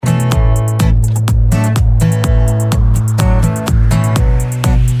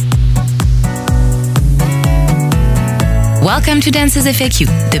Welcome to Dancers FAQ,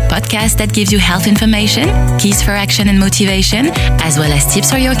 the podcast that gives you health information, keys for action and motivation, as well as tips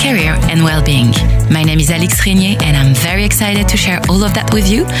for your career and well-being. My name is Alix Régnier, and I'm very excited to share all of that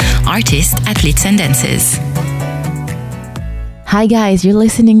with you, artists, athletes, and dancers. Hi guys, you're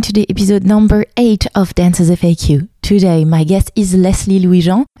listening to the episode number 8 of Dancers FAQ. Today, my guest is Leslie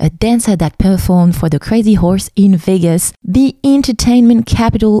Louis-Jean, a dancer that performed for the Crazy Horse in Vegas, the entertainment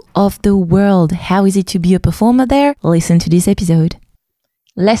capital of the world. How is it to be a performer there? Listen to this episode.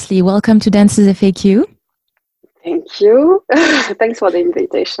 Leslie, welcome to Dancers FAQ. Thank you. Thanks for the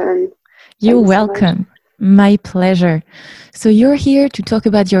invitation. You're welcome. My pleasure. So you're here to talk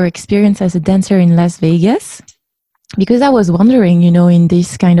about your experience as a dancer in Las Vegas. Because I was wondering, in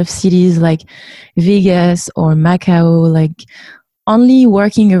these kind of cities like Vegas or Macau, like only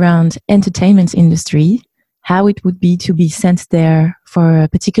working around entertainment industry, how it would be to be sent there for a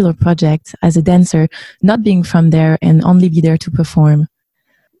particular project as a dancer, not being from there and only be there to perform.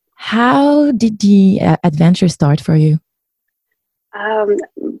 How did the adventure start for you?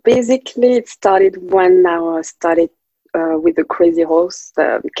 Basically, it started when I started with the Crazy Horse,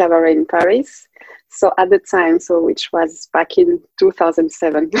 the cabaret in Paris. So at the time, which was back in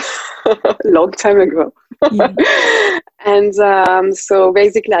 2007, long time ago. Yeah. And so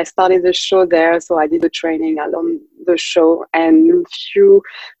basically I started the show there. So I did the training along the show. And a few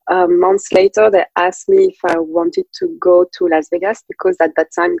months later, they asked me if I wanted to go to Las Vegas because at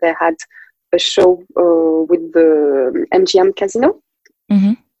that time they had a show with the MGM Casino.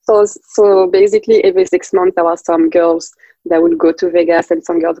 Mm-hmm. So basically every 6 months there were some girls that will go to Vegas and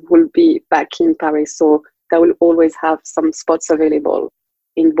some girls will be back in Paris. So they will always have some spots available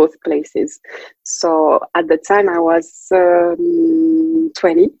in both places. So at the time I was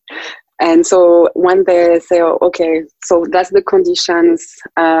 20. And so when they say, okay, so that's the conditions.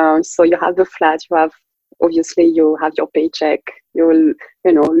 So you have the flat, obviously you have your paycheck. You will,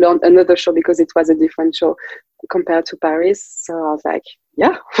 learn another show because it was a different show compared to Paris. So I was like,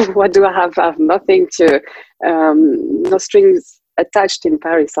 yeah, what do I have? I have nothing to, no strings attached in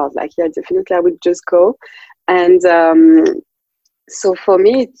Paris. So I was like, yeah, definitely I would just go. And so for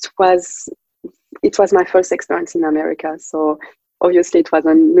me, it was my first experience in America. So obviously it was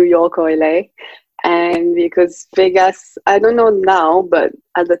in New York or LA. And because Vegas, I don't know now, but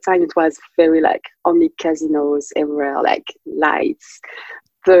at the time it was very only casinos everywhere, lights.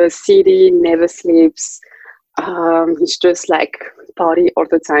 The city never sleeps. It's just party all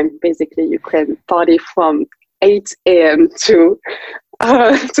the time. Basically, you can party from 8 a.m. to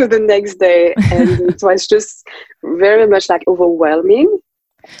the next day, and it was just very much overwhelming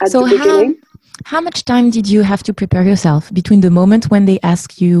at the beginning. How much time did you have to prepare yourself between the moment when they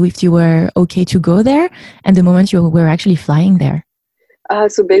asked you if you were okay to go there and the moment you were actually flying there?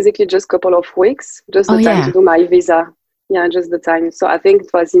 So basically, just a couple of weeks, just the time to do my visa. Yeah, just the time. So I think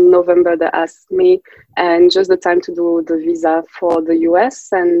it was in November they asked me, and just the time to do the visa for the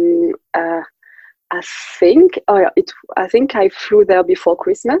US. And I think I flew there before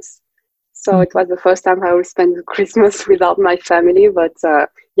Christmas. So it was the first time I will spend Christmas without my family. But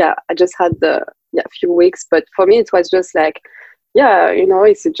I just had a few weeks. But for me, it was just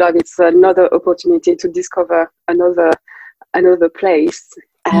it's a job. It's another opportunity to discover another place,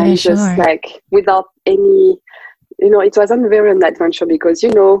 and just without any. It wasn't very an adventure because,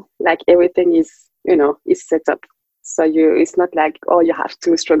 everything is set up. So it's not you have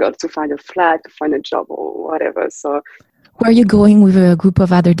to struggle to find a flat, to find a job or whatever. So were you going with a group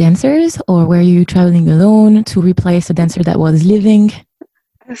of other dancers or were you traveling alone to replace a dancer that was leaving?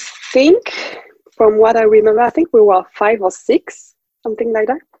 I think from what I remember, I think we were 5 or 6, something like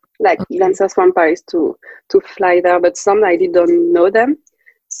that. Dancers from Paris to fly there, but some I didn't know them.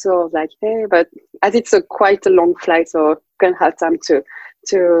 So I was like, hey, but as it's quite a long flight, so you can have time to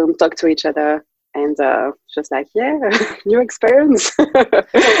talk to each other and just new experience. And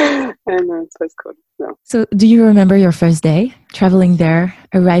it was cool. No. So do you remember your first day traveling there,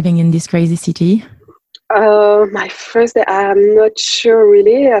 arriving in this crazy city? My first day, I'm not sure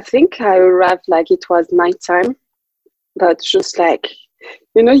really. I think I arrived it was nighttime, but just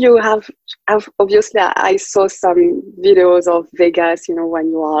you have obviously I saw some videos of Vegas, when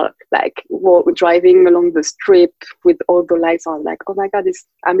you are driving along the strip with all the lights. I was like, oh my God,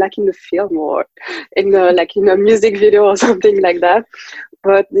 I'm in the film or in a music video or something like that.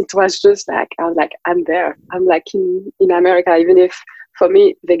 But it was just I was I'm there. I'm in America, even if for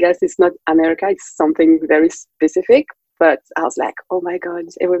me, Vegas is not America. It's something very specific. But I was like, oh my God,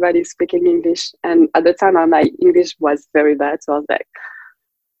 everybody's speaking English. And at the time, my English was very bad. So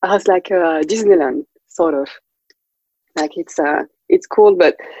I was like Disneyland, sort of. it's cool.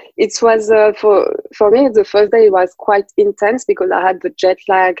 But it was for me the first day was quite intense because I had the jet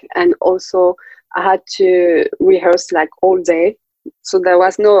lag, and also I had to rehearse like all day. So there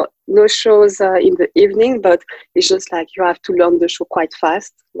was no shows in the evening, but it's just like you have to learn the show quite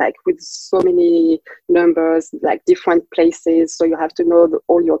fast, like with so many numbers, like different places. So you have to know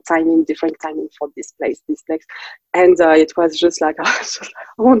all your timing, different timing for this place, and it was just like I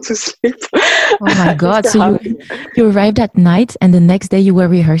want to sleep. Oh my God! So you arrived at night, and the next day you were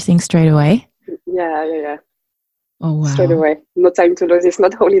rehearsing straight away. Yeah. Oh wow! Straight away, no time to lose. It's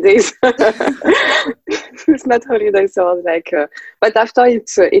not holidays. It's not holidays. So I was like, but after it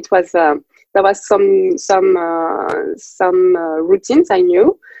was there was some routines I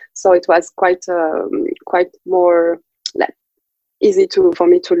knew, so it was quite more like easy for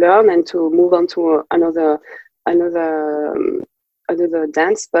me to learn and to move on to another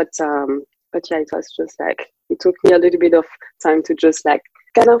dance. But yeah, it was just like it took me a little bit of time to just like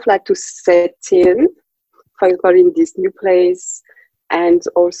kind of like to set in, for example, in this new place, and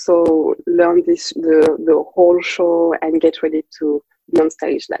also learn the whole show and get ready to be on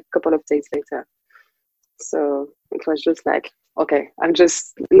stage like a couple of days later. So it was just like, okay, I'm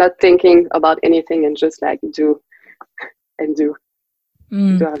just not thinking about anything and just like do what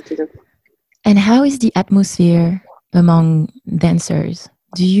I have to do. And how is the atmosphere among dancers?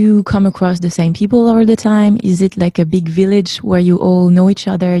 Do you come across the same people all the time? Is it like a big village where you all know each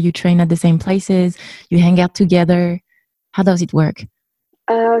other, you train at the same places, you hang out together? How does it work?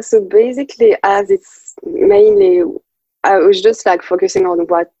 So basically, as it's mainly, I was just like focusing on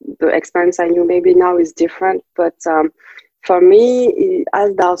what the experience I knew. Maybe now is different, but for me,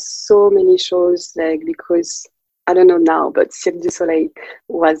 as there are so many shows, like because I don't know now, but Cirque du Soleil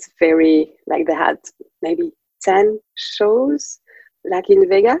was very like they had maybe 10 shows, like in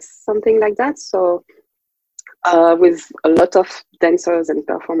Vegas, something like that. So with a lot of dancers and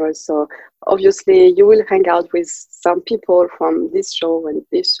performers. So obviously you will hang out with some people from this show, and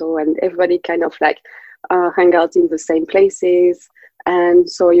everybody kind of like hang out in the same places. And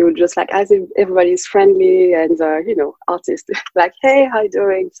so you just like, as if everybody's friendly and, artists like, hey, how you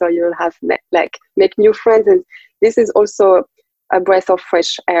doing? So you'll have make new friends. And this is also a breath of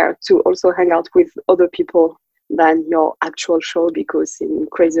fresh air to also hang out with other people than your actual show, because in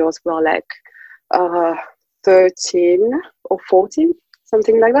Crazy Horse we're like 13 or 14,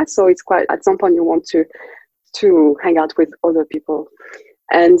 something like that. So it's quite, at some point you want to hang out with other people.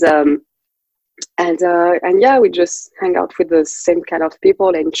 And yeah, we just hang out with the same kind of people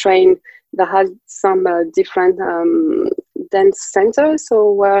and train. There has some different dance centers.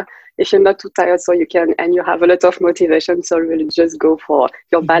 So if you're not too tired, so you can, and you have a lot of motivation, so really just go for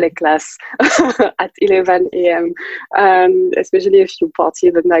your ballet class at 11 a.m. Especially if you party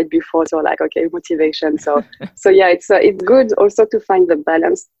the night before, so like, okay, motivation. So yeah, it's good also to find the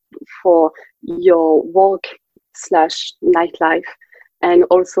balance for your work / nightlife, and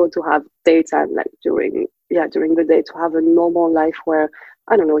also to have daytime, like during the day, to have a normal life where,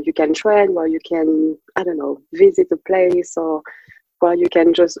 I don't know, you can train, where you can, I don't know, visit a place, or where you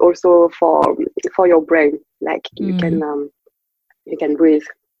can just also for your brain, like you can breathe.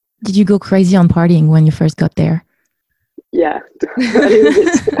 Did you go crazy on partying when you first got there? Yeah,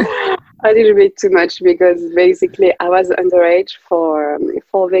 a little bit too much, because basically I was underage for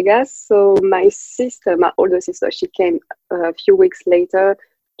Vegas. So my older sister, she came a few weeks later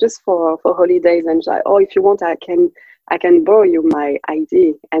just for holidays, and she's like, oh, if you want, I can borrow you my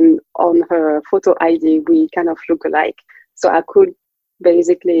ID. And on her photo ID, we kind of look alike. So I could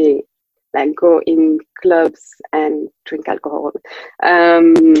basically like go in clubs and drink alcohol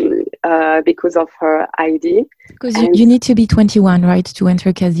because of her ID. Because you need to be 21, right, to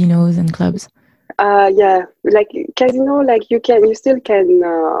enter casinos and clubs? Yeah, like casino, like you still can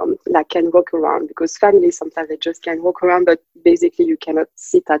walk around, because families sometimes they just can walk around, but basically you cannot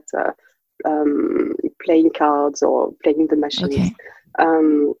sit at playing cards or playing the machines. Okay.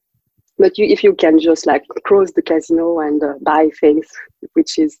 But if you can just like cross the casino and buy things,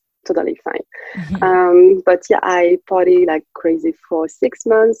 which is totally fine. Mm-hmm. But yeah, I party like crazy for 6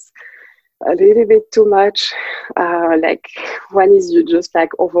 months, a little bit too much. Like one is you just like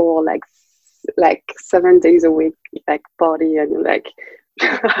overall like 7 days a week, like party, and you're like,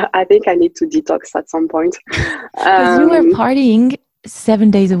 I think I need to detox at some point. Because you were partying 7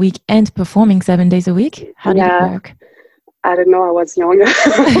 days a week and performing 7 days a week? How did it work? I don't know. I was younger.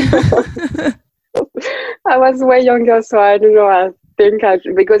 I was way younger, so I don't know. I think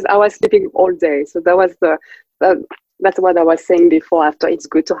because I was sleeping all day, so that was that's what I was saying before. After, it's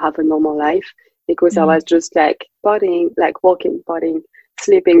good to have a normal life, because I was just like partying, like walking, partying,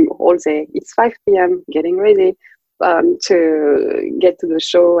 sleeping all day. It's 5 p.m. getting ready, to get to the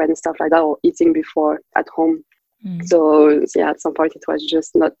show and stuff like that, or eating before at home. So yeah, at some point it was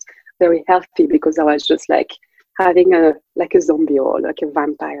just not very healthy because I was just like having a zombie or like a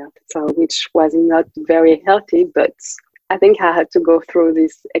vampire, so which was not very healthy. But I think I had to go through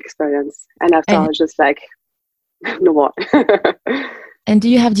this experience, and after I was just like, no more. And do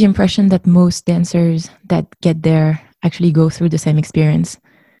you have the impression that most dancers that get there actually go through the same experience?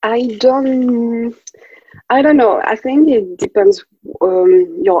 I don't know. I think it depends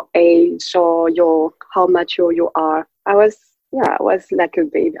your age or your how mature you are. I was like a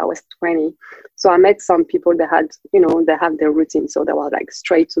baby. I was 20. So I met some people that had, they have their routine. So they were like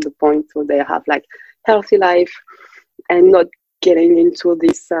straight to the point. So they have like healthy life and not getting into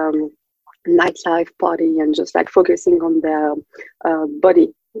this nightlife party and just like focusing on their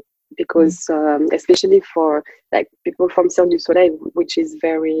body. Because especially for like people from Cirque du Soleil, which is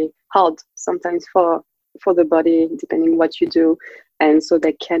very hard sometimes for the body, depending what you do, and so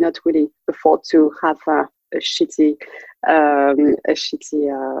they cannot really afford to have a shitty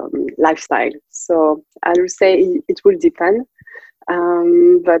lifestyle. So I would say it will depend,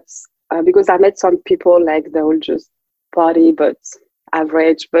 but because I met some people like they will just party but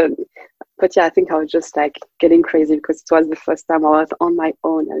average, but yeah, I think I was just like getting crazy because it was the first time I was on my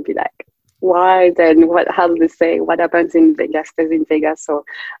own. I'd be like, why then? How do they say? What happens in Vegas stays in Vegas. So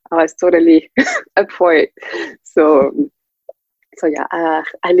I was totally up for it. So yeah,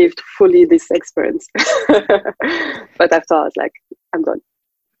 I lived fully this experience. But after I was like, I'm done.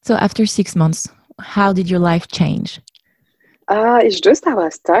 So after 6 months, how did your life change? It's just I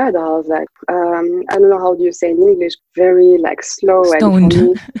was tired. I was like, I don't know how do you say in English, very like slow. Stoned.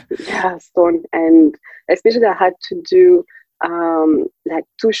 And for me, yeah, stoned. And especially I had to do like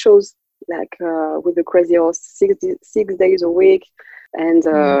 2 shows like with the Crazy Horse 6 days a week. And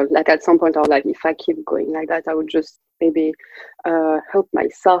like at some point I was like, if I keep going like that, I would just maybe help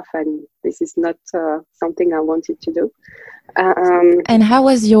myself. And this is not something I wanted to do. And how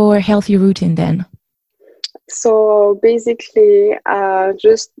was your healthy routine then? So basically, I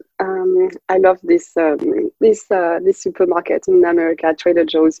love this supermarket in America, Trader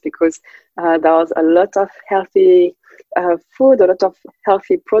Joe's, because there was a lot of healthy food, a lot of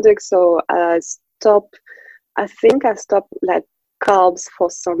healthy products. So I stopped like carbs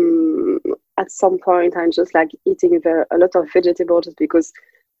at some point, and just like eating a lot of vegetables because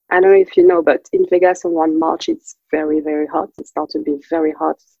I don't know if you know, but in Vegas around March, it's very, very hot. It starts to be very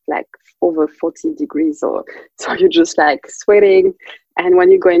hot, like over 40 degrees. So you're just like sweating. And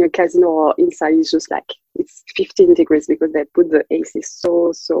when you go in a casino or inside, it's just like, it's 15 degrees because they put the AC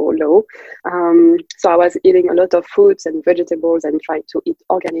so low. So I was eating a lot of fruits and vegetables and trying to eat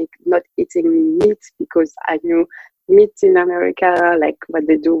organic, not eating meat because I knew meat in America, like what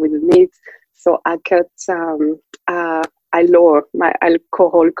they do with the meat. So I cut, I lower my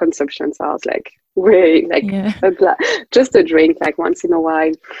alcohol consumption. So I was like, just a drink like once in a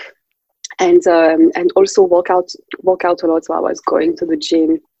while. And also work out a lot. So I was going to the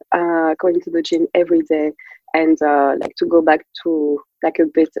gym every day and like to go back to like a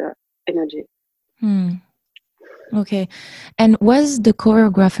better energy. Okay. And was the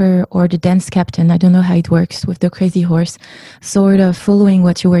choreographer or the dance captain, I don't know how it works with the Crazy Horse, sort of following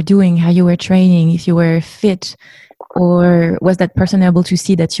what you were doing, how you were training, if you were fit, or was that person able to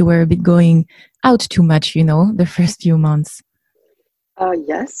see that you were a bit going out too much, the first few months?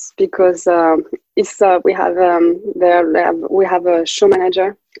 Yes, because we have we have a show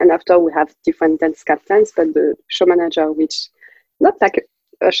manager, and after we have different dance captains. But the show manager, which not like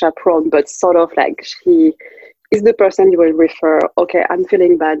a chaperone, but sort of like he is the person you will refer. Okay, I'm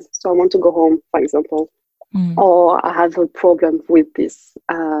feeling bad, so I want to go home, for example, or I have a problem with this.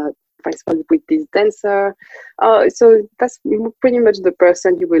 For example, with this dancer. So that's pretty much the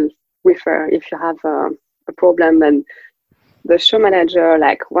person you will refer if you have a problem. And the show manager,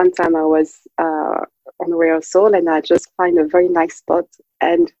 like one time I was on rehearsal and I just find a very nice spot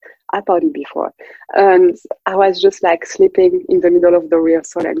and I partied before. And I was just like sleeping in the middle of the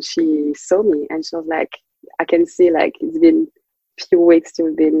rehearsal and she saw me and she was like, I can see like it's been a few weeks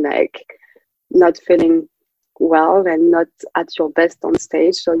you've been like not feeling well and not at your best on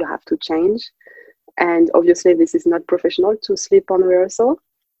stage, so you have to change. And obviously this is not professional to sleep on rehearsal.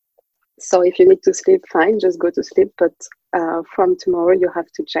 So if you need to sleep, fine, just go to sleep. But from tomorrow, you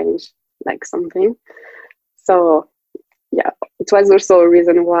have to change like something. So yeah, it was also a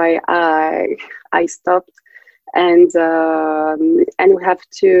reason why I stopped. And we have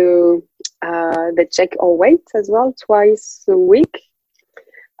to they check our weight as well twice a week.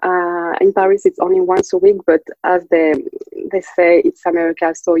 In Paris, it's only once a week, but as they say, it's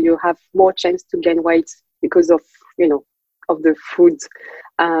America, so you have more chance to gain weight because of of the food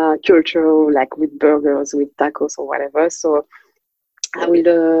culture, like with burgers, with tacos or whatever. So I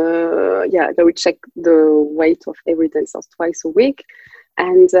will check the weight of every dancer twice a week.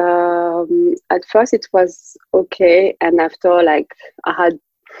 And at first it was okay, and after, like, I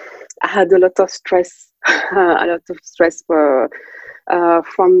had a lot of stress, a lot of stress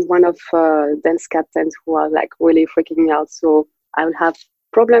from one of dance captains who are like really freaking me out. So I would have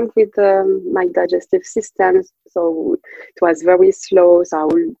problems with my digestive system. So it was very slow. So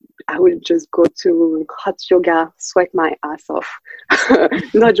I will just go to hot yoga, sweat my ass off,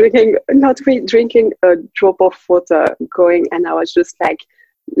 not drinking a drop of water, going, and I was just like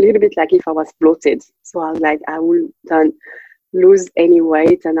a little bit like if I was bloated. So I was like, I will then lose any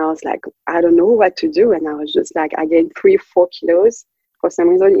weight, and I was like, I don't know what to do, and I was just like, I gained 3-4 kilos for some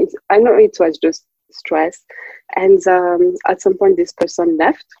reason. I know it was just stress, and at some point this person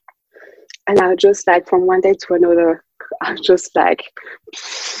left, and I was just like, from one day to another, I was just like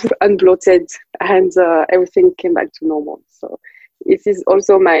unbloated, and everything came back to normal. So it was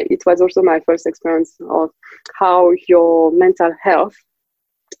also my first experience of how your mental health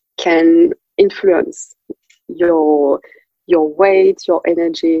can influence your weight, your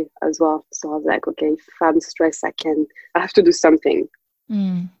energy as well. So I was like, okay, if I'm stressed, I have to do something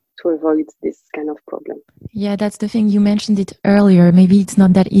to avoid this kind of problem. Yeah, that's the thing. You mentioned it earlier. Maybe it's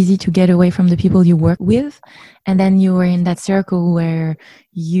not that easy to get away from the people you work with. And then you were in that circle where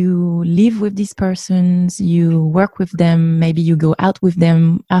you live with these persons, you work with them, maybe you go out with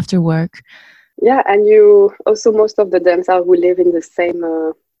them after work. Yeah, and you also, most of the dancers who live in the same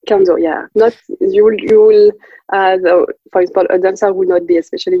condo, yeah. Not you will for example, a dancer will not be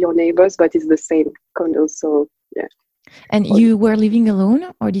especially your neighbors, but it's the same condo. So yeah. And you were living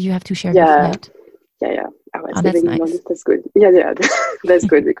alone, or did you have to share your flat? Yeah. I was living alone. That's good. Yeah, that's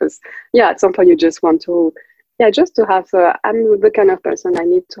good, because at some point you just want to, just to have. I'm the kind of person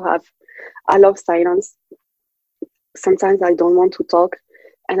I love silence. Sometimes I don't want to talk,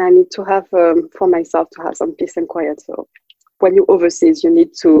 and I need to have for myself to have some peace and quiet. So when you overseas, you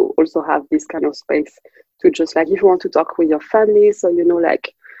need to also have this kind of space to just, like, if you want to talk with your family, so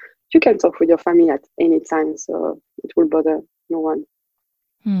like you can talk with your family at any time, so it will bother no one.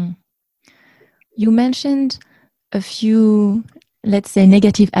 You mentioned a few, let's say,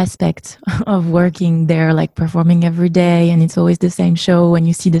 negative aspects of working there, like performing every day, and it's always the same show and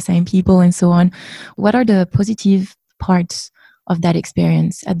you see the same people and so on. What are the positive parts of that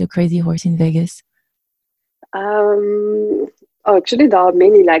experience at the Crazy Horse in Vegas? Actually, there are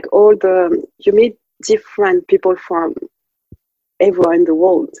many. Like, you meet different people from everywhere in the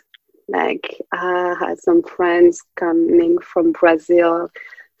world. Like, I had some friends coming from Brazil,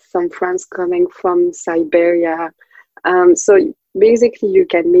 some friends coming from Siberia. So basically, you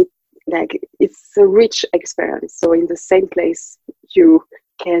can meet, like, it's a rich experience. So in the same place, you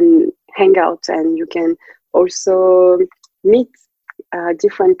can hang out, and you can also meet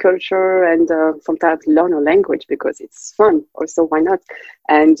different culture, and sometimes learn a language because it's fun. Also, why not?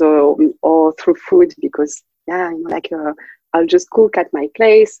 And or through food, because I'll just cook at my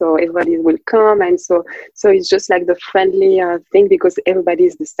place, so everybody will come, and so it's just like the friendly thing, because everybody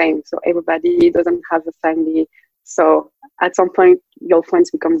is the same. So everybody doesn't have a family. So at some point, your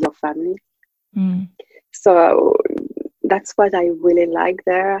friends become your family. So that's what I really like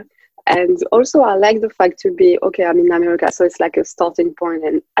there. And also, I like the fact to be, okay, I'm in America, so it's like a starting point,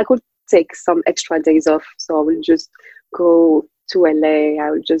 and I could take some extra days off. So I will just go to LA. I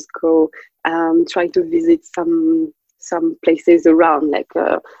will just go try to visit some places around. Like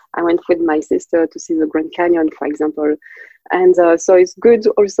I went with my sister to see the Grand Canyon, for example. And so it's good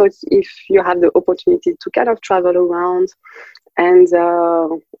also if you have the opportunity to kind of travel around. And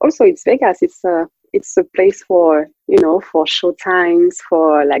also, it's Vegas. It's a place for, for show times,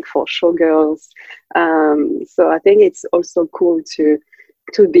 for showgirls. So I think it's also cool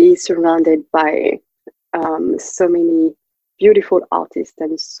to be surrounded by so many beautiful artists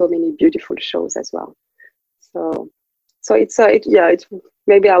and so many beautiful shows as well. So it's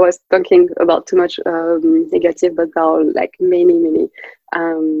maybe I was thinking about too much negative, but there are like many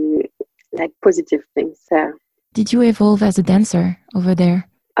like positive things there. Did you evolve as a dancer over there?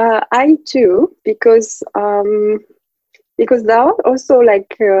 I do, because there are also,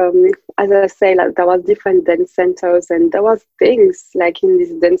 like, as I say, like, there was different dance centers, and there was things like in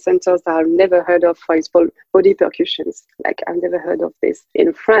these dance centers that I've never heard of. For example, body percussions. Like, I've never heard of this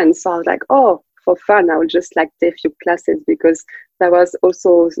in France. So I was like, oh, for fun, I would just like take a few classes, because there was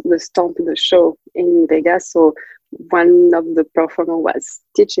also the Stomp in the show in Vegas. So one of the performers was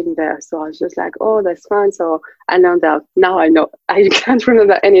teaching there. So I was just like, oh, that's fun. So I learned that. Now I know. I can't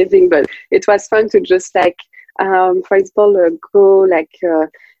remember anything, but it was fun to just like For example, go like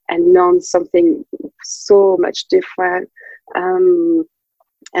and learn something so much different. And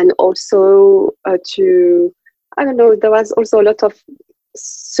also to, I don't know, there was also a lot of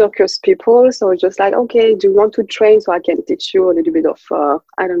circus people. So just like, okay, do you want to train so I can teach you a little bit of,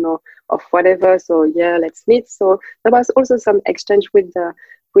 I don't know, of whatever. So yeah, let's meet. So there was also some exchange with the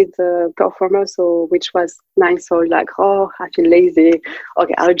performer, so which was nice. So like, oh, I feel lazy.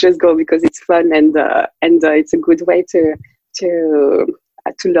 Okay, I'll just go because it's fun and it's a good way to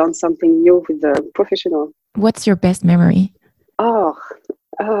learn something new with the professional. What's your best memory? Oh,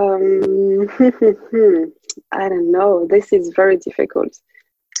 I don't know. This is very difficult.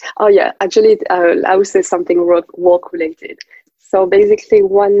 Oh yeah, actually, I would say something work related. So basically,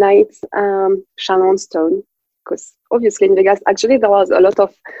 one night, Sharon Stone, because obviously in Vegas, actually there was a lot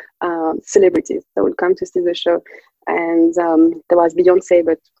of celebrities that would come to see the show, and there was Beyonce,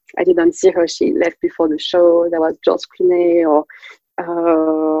 but I didn't see her. She left before the show. There was George Clooney, or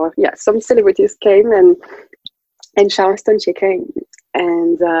yeah, some celebrities came, and Sharon Stone, she came,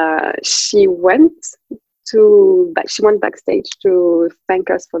 and she went backstage to thank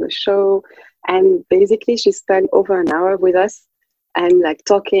us for the show, and basically she spent over an hour with us and like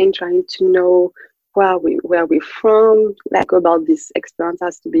talking, trying to know where we're from, like about this experience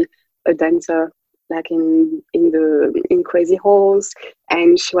as to be a dancer, like in Crazy Horse.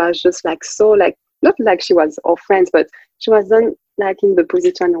 And she was just like, so like, not like she was our friends, but she wasn't like in the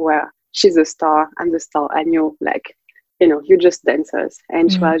position where she's a star, I'm the star, and you're like, you're just dancers. And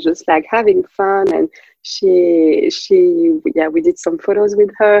she was just like having fun, and yeah, we did some photos with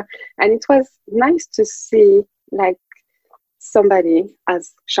her, and it was nice to see like somebody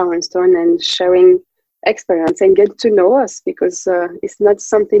as Sharon Stone and sharing experience and get to know us, because it's not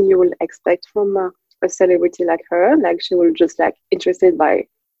something you will expect from a celebrity like her. Like she will just like interested by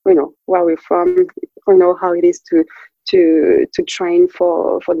where we're from, how it is to train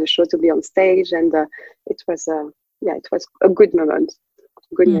for the show, to be on stage. And it was it was a good moment,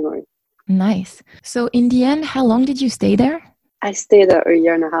 good memory. Nice. So in the end, how long did you stay there? I stayed there a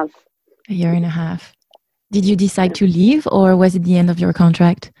year and a half. A year and a half. Did you decide to leave, or was it the end of your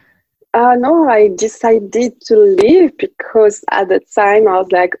contract? No, I decided to leave because at the time I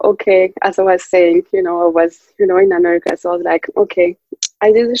was like, okay, as I was saying, I was, in America. So I was like, okay,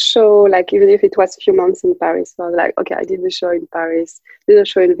 I did the show, like even if it was a few months in Paris. So I was like, okay, I did the show in Paris, did the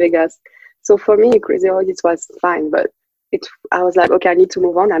show in Vegas. So for me, Crazy Horse, it was fine, but I was like, okay, I need to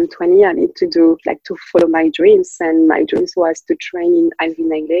move on. I'm 20. I need to to follow my dreams. And my dreams was to train in Alvin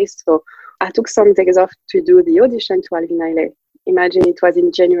Ailey. So I took some days off to do the audition to Alvin Ailey. Imagine it was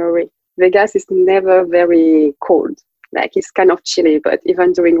in January. Vegas is never very cold. Like it's kind of chilly, but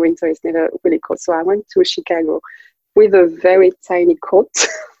even during winter, it's never really cold. So I went to Chicago with a very tiny coat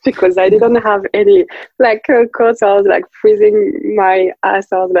because I didn't have any coat. So I was like freezing my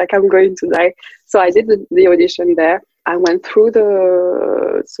ass. I was like, I'm going to die. So I did the audition there. I went through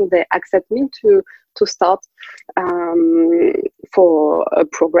so they accept me to start for a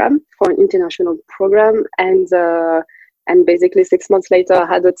program, for an international program. And basically 6 months later, I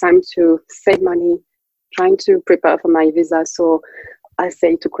had the time to save money, trying to prepare for my visa. So I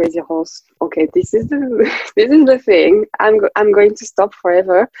say to Crazy Horse, okay, this is the thing. I'm going to stop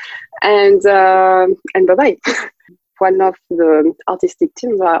forever, and bye bye. One of the artistic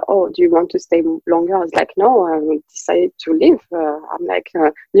teams were, oh, do you want to stay longer? I was like, no, I decided to leave. I'm like,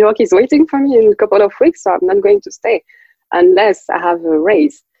 New York is waiting for me in a couple of weeks, so I'm not going to stay unless I have a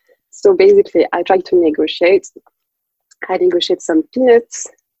raise. So basically, I tried to negotiate. I negotiated some peanuts,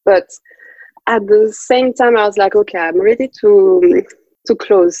 but at the same time, I was like, okay, I'm ready to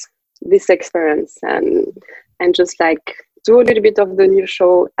close this experience and just like do a little bit of the new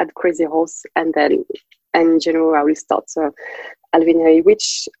show at Crazy Horse, and then in general, I will start Alvin Ailey,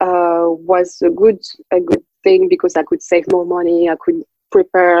 which was a good thing because I could save more money. I could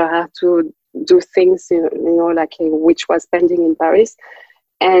prepare how to do things, which was pending in Paris,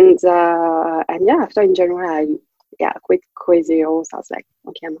 and yeah, after in January, I quit Crazy Horse. I was like,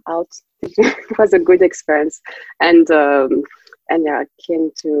 okay, I'm out. It was a good experience, and I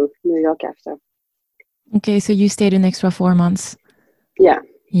came to New York after. Okay, so you stayed an extra 4 months. Yeah.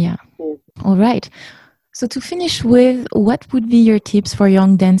 All right. So to finish with, what would be your tips for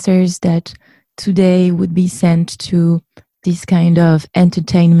young dancers that today would be sent to this kind of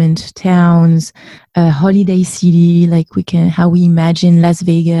entertainment towns, holiday city, like how we imagine Las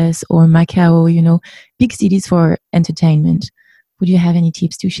Vegas or Macau, big cities for entertainment? Would you have any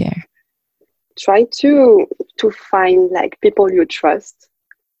tips to share? Try to find like people you trust,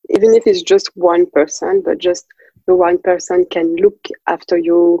 even if it's just one person, but just the one person can look after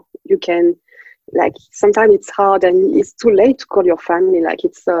you. You can like sometimes it's hard and it's too late to call your family. Like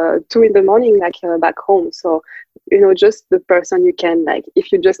it's 2 a.m, like back home. So, just the person you can, like,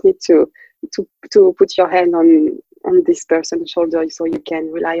 if you just need to put your hand on this person's shoulder, so you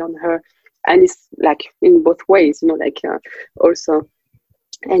can rely on her. And it's like in both ways, also,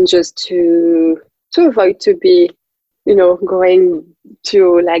 and just to avoid to be, going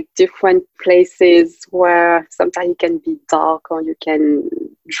to like different places where sometimes it can be dark, or you can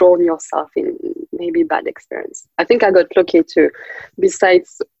drown yourself in maybe bad experience. I think I got lucky too,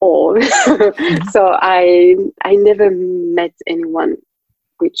 besides all. So I never met anyone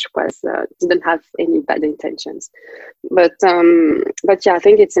which was didn't have any bad intentions. But yeah, I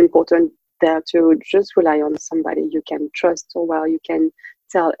think it's important there to just rely on somebody you can trust, or where you can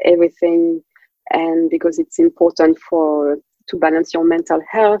tell everything. And because it's important to balance your mental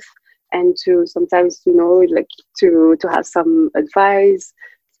health, and to sometimes, like to have some advice,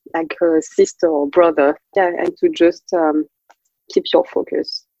 like a sister or brother, and to just keep your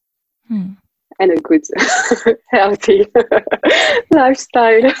focus and a good, healthy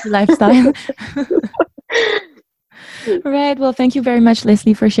lifestyle. Right. Well, thank you very much,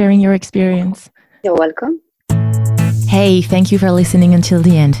 Leslie, for sharing your experience. You're welcome. Hey, thank you for listening until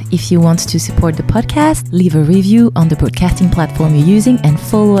the end. If you want to support the podcast, leave a review on the broadcasting platform you're using and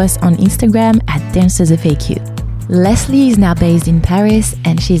follow us on Instagram at DancersFAQ. Leslie is now based in Paris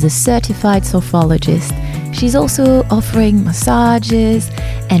and she's a certified sophrologist. She's also offering massages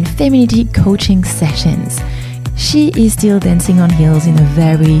and femininity coaching sessions. She is still dancing on heels in a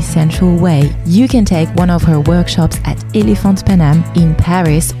very sensual way. You can take one of her workshops at Elephant Paname in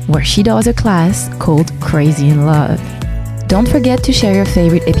Paris, where she does a class called Crazy in Love. Don't forget to share your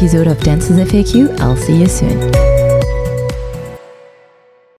favorite episode of Dancers FAQ. I'll see you soon.